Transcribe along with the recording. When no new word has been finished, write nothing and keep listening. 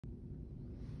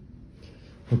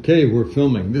Okay, we're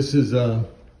filming. This is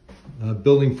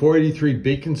building 483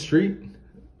 Beacon Street,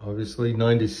 obviously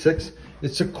 96.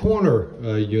 It's a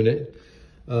corner unit,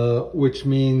 which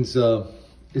means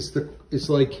it's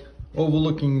like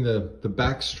overlooking the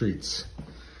back streets,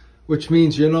 which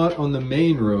means you're not on the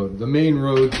main road. The main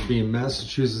road being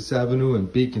Massachusetts Avenue and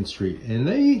Beacon Street, and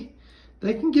they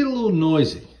can get a little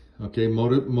noisy. Okay,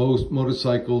 most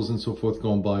motorcycles and so forth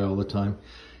going by all the time.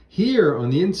 Here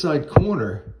on the inside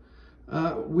corner,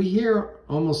 we hear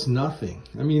almost nothing.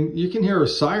 I mean, you can hear a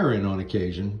siren on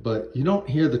occasion, but you don't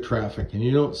hear the traffic and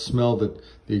you don't smell the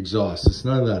exhaust. It's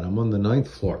none of that. I'm on the 9th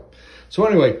floor. So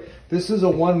anyway, this is a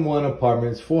 1-1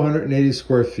 apartment. It's 480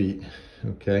 square feet,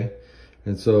 okay?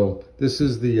 And so this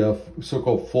is the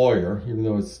so-called foyer, even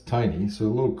though it's tiny. So a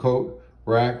little coat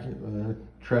rack,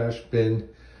 trash bin.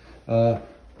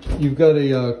 You've got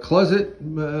a closet.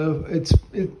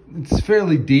 It's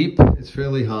fairly deep. It's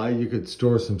fairly high. You could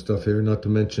store some stuff here, not to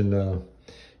mention,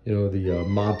 you know, the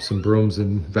mops and brooms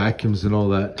and vacuums and all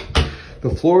that. The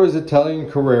floor is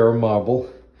Italian Carrara marble.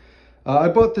 I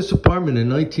bought this apartment in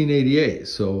 1988,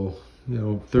 so, you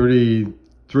know,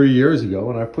 33 years ago,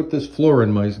 and I put this floor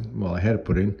in my, well, I had to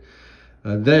put in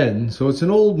then. So it's an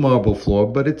old marble floor,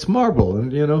 but it's marble,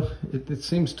 and, you know, it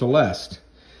seems to last.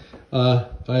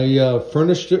 I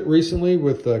furnished it recently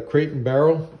with Crate and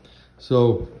Barrel.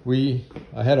 So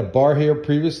I had a bar here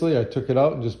previously. I took it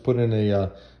out and just put in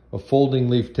a folding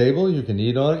leaf table. You can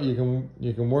eat on it.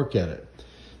 You can work at it.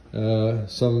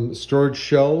 Some storage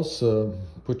shelves.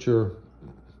 Put your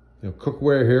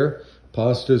cookware here,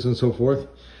 pastas and so forth.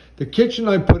 The kitchen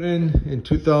I put in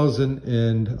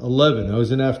 2011. I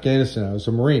was in Afghanistan. I was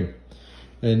a Marine,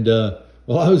 and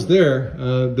while I was there,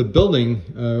 the building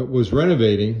was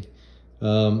renovating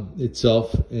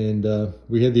itself, and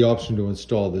we had the option to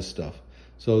install this stuff.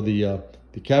 So the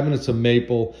cabinets are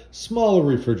maple, smaller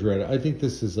refrigerator. I think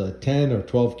this is a 10 or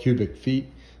 12 cubic feet.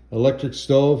 Electric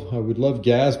stove. I would love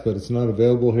gas, but it's not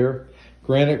available here.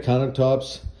 Granite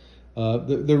countertops.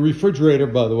 The refrigerator,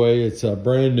 by the way, it's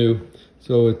brand new,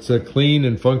 so it's clean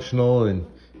and functional and,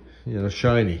 you know,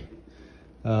 shiny.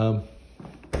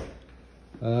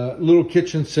 Little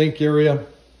kitchen sink area.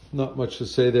 Not much to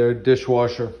say there.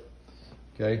 Dishwasher.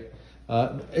 Okay,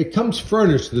 it comes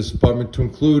furnished, this apartment, to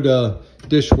include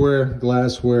dishware,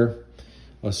 glassware,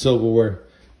 silverware.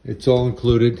 It's all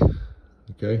included.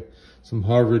 Okay, some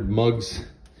Harvard mugs,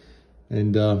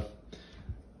 and I've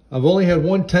only had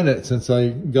one tenant since I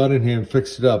got in here and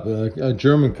fixed it up. A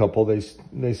German couple. They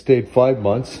stayed 5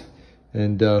 months,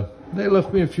 and they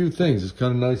left me a few things. It's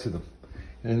kind of nice of them,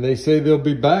 and they say they'll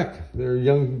be back. They're a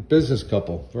young business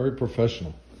couple, very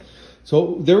professional.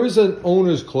 So there is an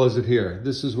owner's closet here.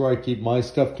 This is where I keep my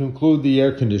stuff, to include the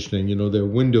air conditioning, you know, their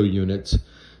window units.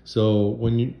 So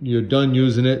when you're done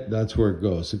using it, that's where it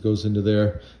goes. It goes into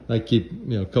there. I keep,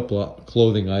 you know, a couple of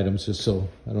clothing items just so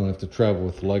I don't have to travel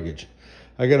with luggage.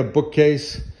 I got a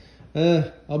bookcase.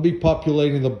 I'll be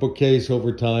populating the bookcase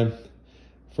over time.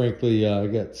 Frankly, I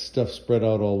got stuff spread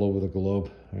out all over the globe.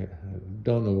 I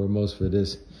don't know where most of it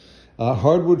is.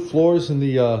 Hardwood floors in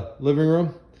the living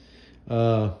room.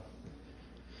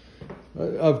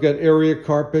 I've got area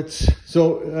carpets.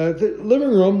 So the living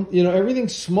room, you know,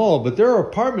 everything's small, but there are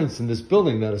apartments in this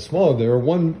building that are smaller. There are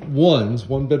one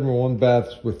bedroom, one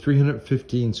bath with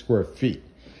 315 square feet.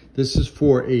 This is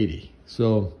 480.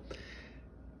 So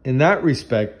in that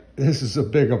respect, this is a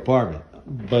big apartment,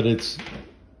 but it's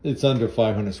under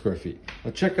 500 square feet.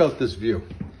 Now check out this view.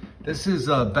 This is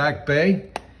Back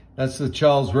Bay. That's the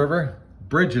Charles River.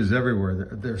 Bridges everywhere.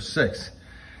 There's 6.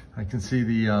 I can see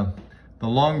the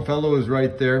Longfellow is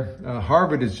right there.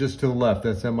 Harvard is just to the left.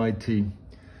 That's MIT.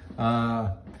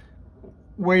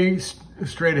 Way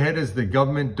straight ahead is the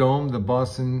Government Dome, the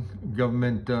Boston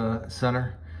Government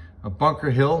Center. Bunker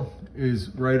Hill is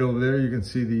right over there. You can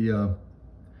see the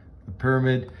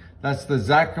pyramid. That's the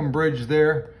Zachem Bridge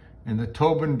there, and the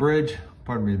Tobin Bridge.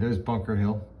 Pardon me, there's Bunker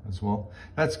Hill as well.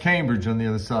 That's Cambridge on the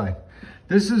other side.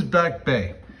 This is Back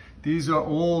Bay. These are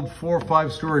old 4 or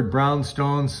 5 story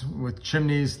brownstones with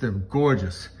chimneys. They're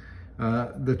gorgeous.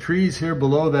 The trees here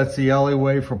below, that's the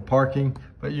alleyway for parking,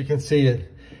 but you can see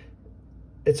it.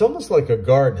 It's almost like a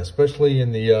garden, especially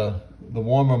in the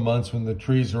warmer months when the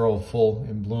trees are all full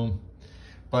in bloom.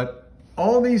 But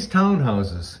all these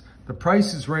townhouses, the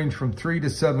prices range from 3 to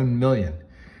 7 million.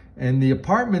 And the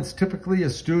apartments, typically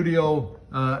a studio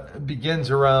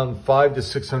begins around 5 to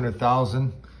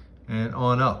 600,000. And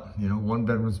on up, you know, 1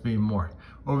 bedrooms being more.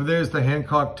 Over there's the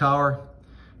Hancock Tower,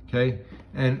 okay?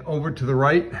 And over to the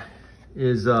right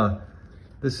is,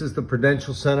 this is the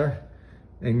Prudential Center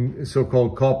in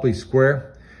so-called Copley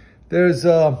Square. There's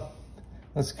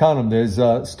let's count them. There's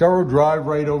Stero Drive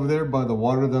right over there by the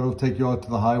water that'll take you out to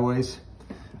the highways.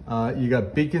 You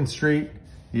got Beacon Street,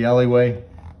 the alleyway,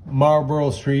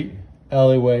 Marlborough Street,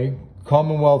 alleyway,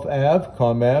 Commonwealth Ave,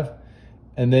 Com Ave,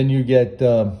 and then you get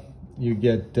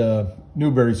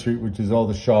Newbury Street, which is all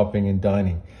the shopping and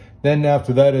dining. Then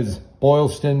after that is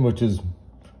Boylston, which is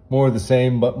more of the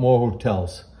same, but more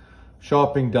hotels.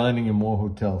 Shopping, dining, and more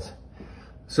hotels.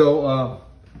 So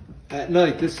at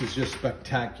night, this is just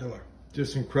spectacular.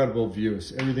 Just incredible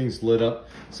views. Everything's lit up.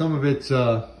 Some of it's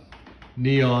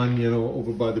neon, you know,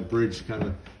 over by the bridge, kind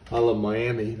of a la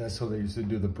Miami. That's how they used to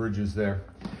do the bridges there.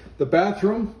 The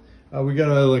bathroom, we got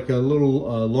like a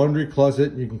little laundry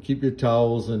closet. You can keep your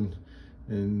towels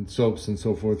and soaps and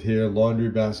so forth here. Laundry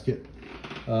basket.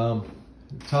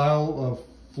 Tile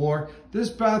floor. This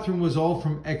bathroom was all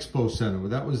from Expo Center.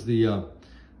 That was the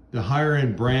higher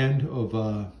end brand of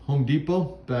Home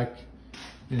Depot back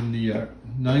in the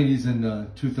 90s and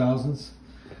 2000s.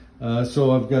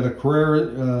 So I've got a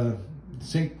Carrera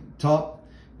sink top.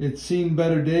 It's seen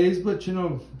better days, but you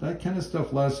know, that kind of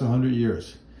stuff lasts 100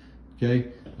 years.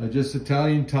 Okay, just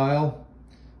Italian tile,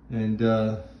 and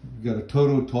you've got a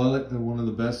Toto toilet. They're one of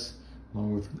the best,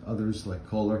 along with others like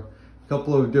Kohler. A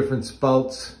couple of different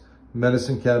spouts,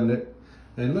 medicine cabinet,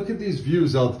 and look at these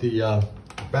views out the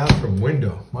bathroom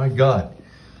window. My God,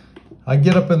 I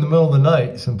get up in the middle of the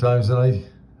night sometimes and I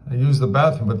use the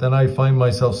bathroom, but then I find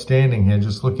myself standing here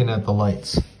just looking at the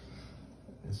lights.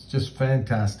 It's just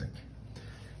fantastic.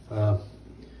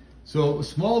 So a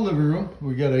small living room.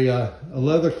 We got a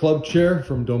leather club chair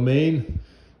from Domain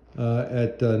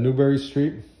at Newbury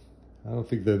Street. I don't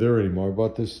think they're there anymore. I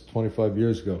bought this 25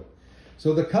 years ago.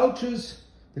 So the couch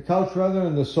rather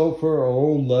and the sofa are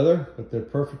old leather, but they're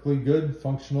perfectly good,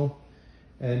 functional.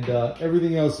 And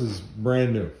everything else is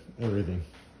brand new, everything.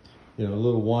 You know, a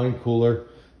little wine cooler,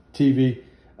 TV.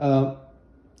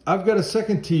 I've got a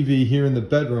second TV here in the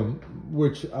bedroom,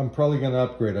 which I'm probably going to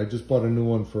upgrade. I just bought a new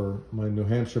one for my New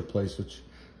Hampshire place, which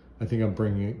I think I'm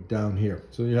bringing it down here.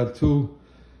 So you have two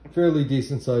fairly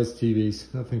decent sized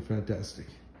TVs, nothing fantastic.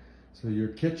 So your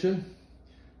kitchen,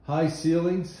 high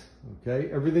ceilings,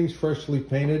 okay, everything's freshly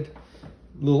painted.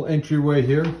 Little entryway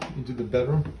here into the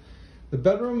bedroom. The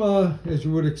bedroom, as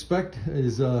you would expect,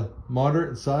 is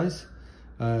moderate in size.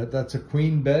 That's a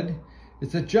queen bed.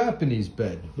 It's a Japanese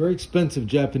bed, very expensive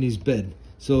Japanese bed.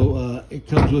 So it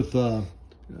comes with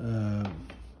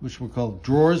which we call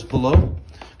drawers below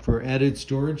for added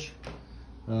storage.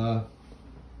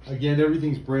 Again,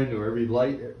 everything's brand new. Every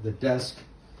light, the desk,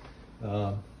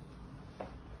 you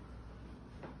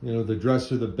know, the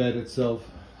dresser, the bed itself.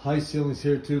 High ceilings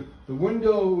here too. The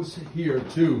windows here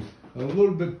too are a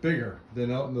little bit bigger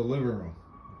than out in the living room.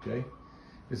 Okay.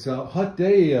 It's a hot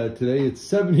day today. It's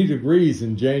 70 degrees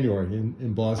in January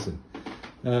in Boston.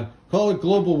 Call it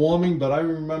global warming, but I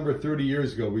remember 30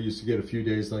 years ago we used to get a few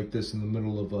days like this in the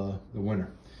middle of the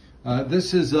winter.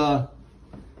 This is, let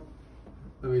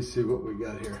me see what we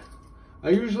got here.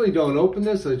 I usually don't open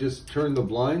this. I just turn the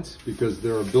blinds because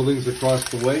there are buildings across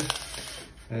the way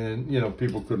and, you know,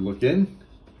 people could look in,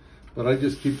 but I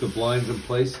just keep the blinds in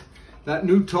place. That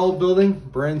new tall building,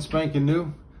 brand spanking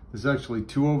new, there's actually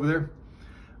two over there.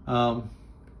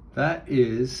 That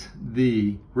is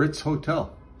the Ritz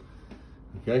Hotel.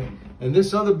 Okay, and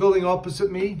this other building opposite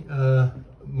me,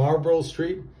 Marlborough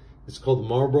Street, it's called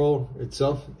Marlborough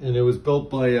itself, and it was built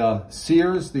by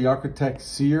Sears, the architect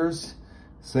Sears,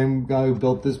 same guy who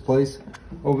built this place.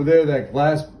 Over there, that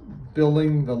glass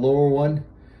building, the lower one,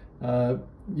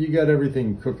 you got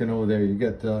everything cooking over there. You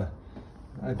got,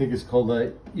 I think it's called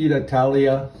Eat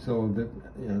Italia, so that,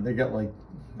 you know, they got like,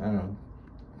 I don't know,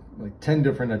 like 10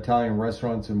 different Italian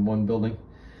restaurants in one building,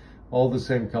 all the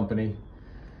same company.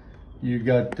 You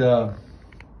got a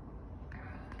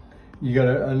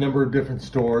number of different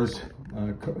stores.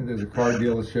 There's a car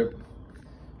dealership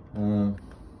and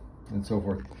so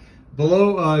forth.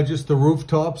 Below, just the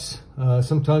rooftops.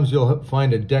 Sometimes you'll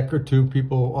find a deck or two.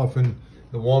 People often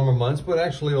the warmer months, but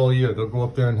actually all year they'll go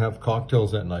up there and have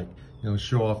cocktails at night. You know,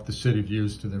 show off the city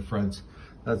views to their friends.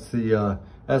 That's the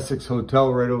Essex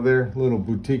Hotel right over there, little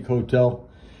boutique hotel.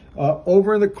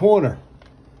 Over in the corner,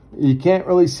 you can't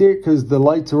really see it because the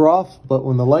lights are off, but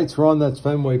when the lights are on, that's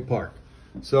Fenway Park.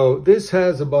 So this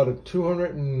has about a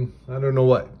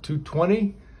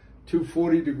 220,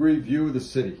 240 degree view of the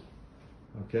city.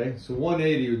 Okay, so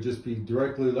 180 would just be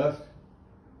directly left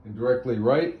and directly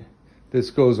right. This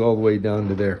goes all the way down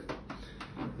to there.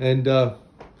 And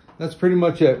that's pretty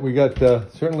much it. We got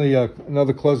certainly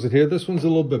another closet here. This one's a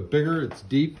little bit bigger. It's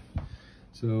deep.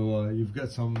 So you've got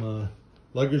some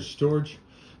luggage storage.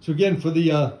 So again, for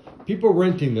the people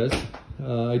renting this,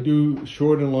 I do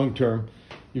short and long term.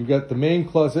 You've got the main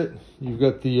closet. You've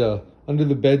got the under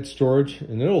the bed storage,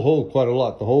 and it'll hold quite a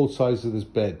lot. The whole size of this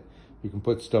bed, you can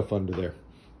put stuff under there.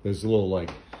 There's a little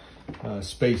like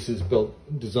spaces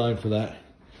designed for that.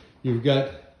 You've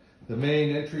got the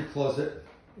main entry closet,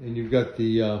 and you've got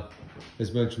the,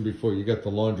 as mentioned before, you got the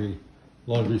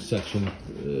laundry section,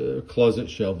 closet,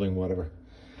 shelving, whatever.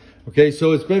 Okay,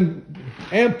 so it's been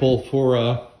ample for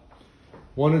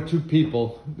 1 or 2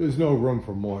 people. There's no room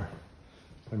for more.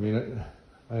 I mean,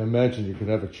 I imagine you could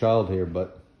have a child here,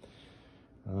 but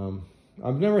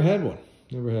I've never had one.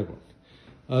 Never had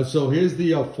one. So here's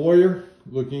the foyer,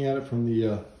 looking at it from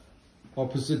the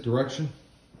opposite direction.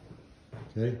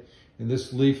 Okay, and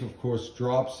this leaf, of course,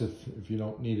 drops if you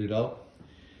don't need it out.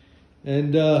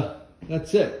 And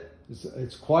that's it.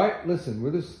 It's quiet. Listen,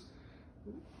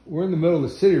 we're in the middle of the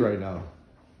city right now.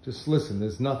 Just listen,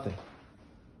 there's nothing.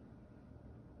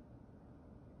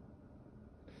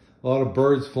 A lot of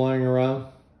birds flying around.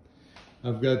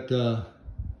 I've got, I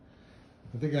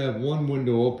think I have one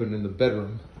window open in the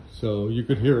bedroom, so you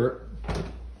could hear it.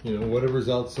 You know, whatever's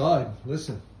outside.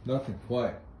 Listen, nothing,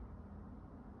 quiet.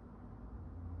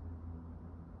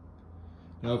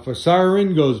 Now, if a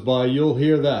siren goes by, you'll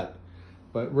hear that.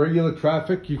 But regular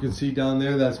traffic, you can see down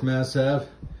there, that's Mass Ave.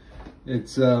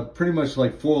 It's pretty much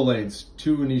like 4 lanes,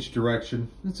 2 in each direction.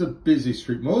 It's a busy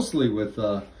street, mostly with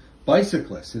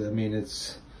bicyclists. I mean,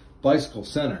 it's bicycle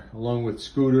center, along with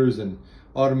scooters and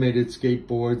automated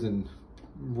skateboards and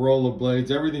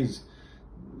rollerblades. Everything's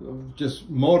just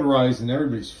motorized and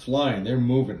everybody's flying. They're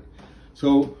moving.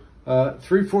 So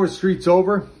 3-4 streets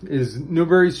over is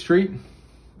Newbury Street.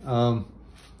 And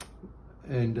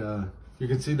you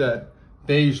can see that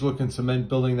beige looking cement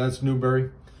building, that's Newbury.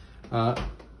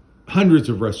 Hundreds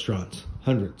of restaurants,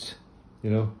 hundreds, you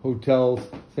know, hotels,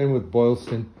 same with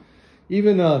Boylston.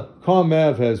 Even Comm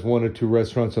Ave has 1 or 2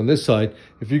 restaurants on this side.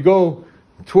 If you go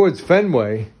towards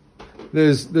Fenway,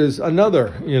 there's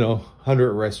another, you know,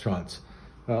 100 restaurants.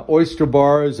 Oyster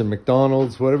bars and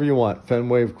McDonald's, whatever you want.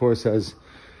 Fenway, of course, has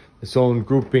its own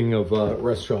grouping of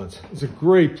restaurants. It's a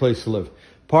great place to live.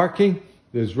 Parking,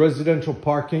 there's residential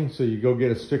parking, so you go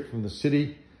get a stick from the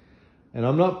city. And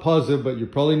I'm not positive, but you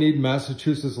probably need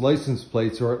Massachusetts license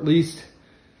plates, or at least,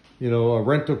 you know, a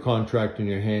rental contract in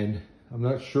your hand. I'm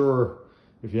not sure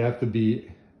if you have to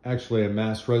be actually a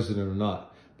Mass resident or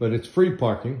not, but it's free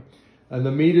parking. And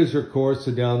the meters, of course,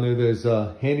 are down there. There's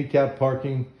handicap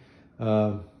parking,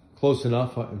 close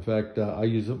enough. In fact, I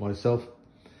use it myself.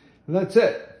 And that's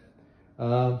it.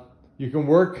 You can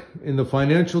work in the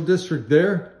financial district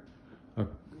there.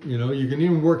 You know, you can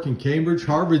even work in Cambridge.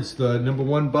 Harvard's the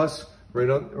 #1 bus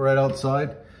right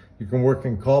outside. You can work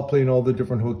in Copley and all the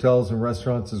different hotels and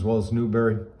restaurants, as well as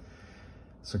Newbury.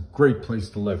 It's a great place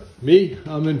to live. Me,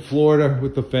 I'm in Florida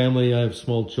with the family. I have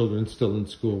small children still in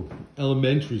school,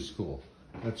 elementary school.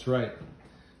 That's right.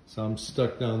 So I'm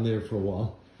stuck down there for a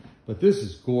while. But this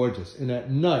is gorgeous. And at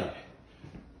night,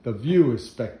 the view is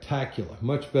spectacular,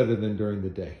 much better than during the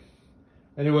day.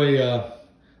 Anyway,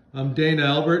 I'm Dana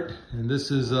Albert, and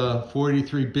this is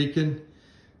 483 Beacon,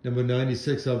 number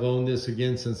 96. I've owned this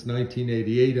again since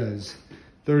 1988. I was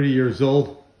 30 years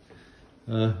old.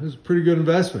 It was a pretty good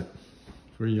investment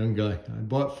for a young guy. I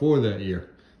bought 4 that year.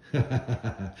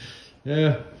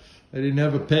 Yeah, I didn't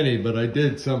have a penny, but I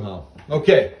did somehow.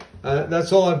 Okay,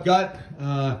 that's all I've got.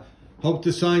 Hope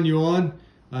to sign you on.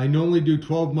 I normally do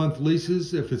 12-month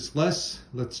leases. If it's less,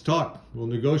 let's talk. We'll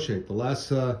negotiate. The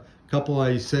last couple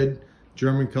I said,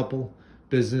 German couple,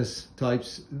 business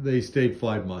types, they stayed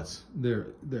 5 months.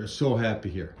 They're so happy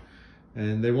here.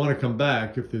 And they want to come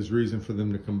back if there's reason for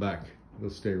them to come back. They'll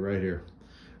stay right here.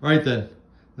 All right then,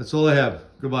 that's all I have.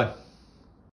 Goodbye.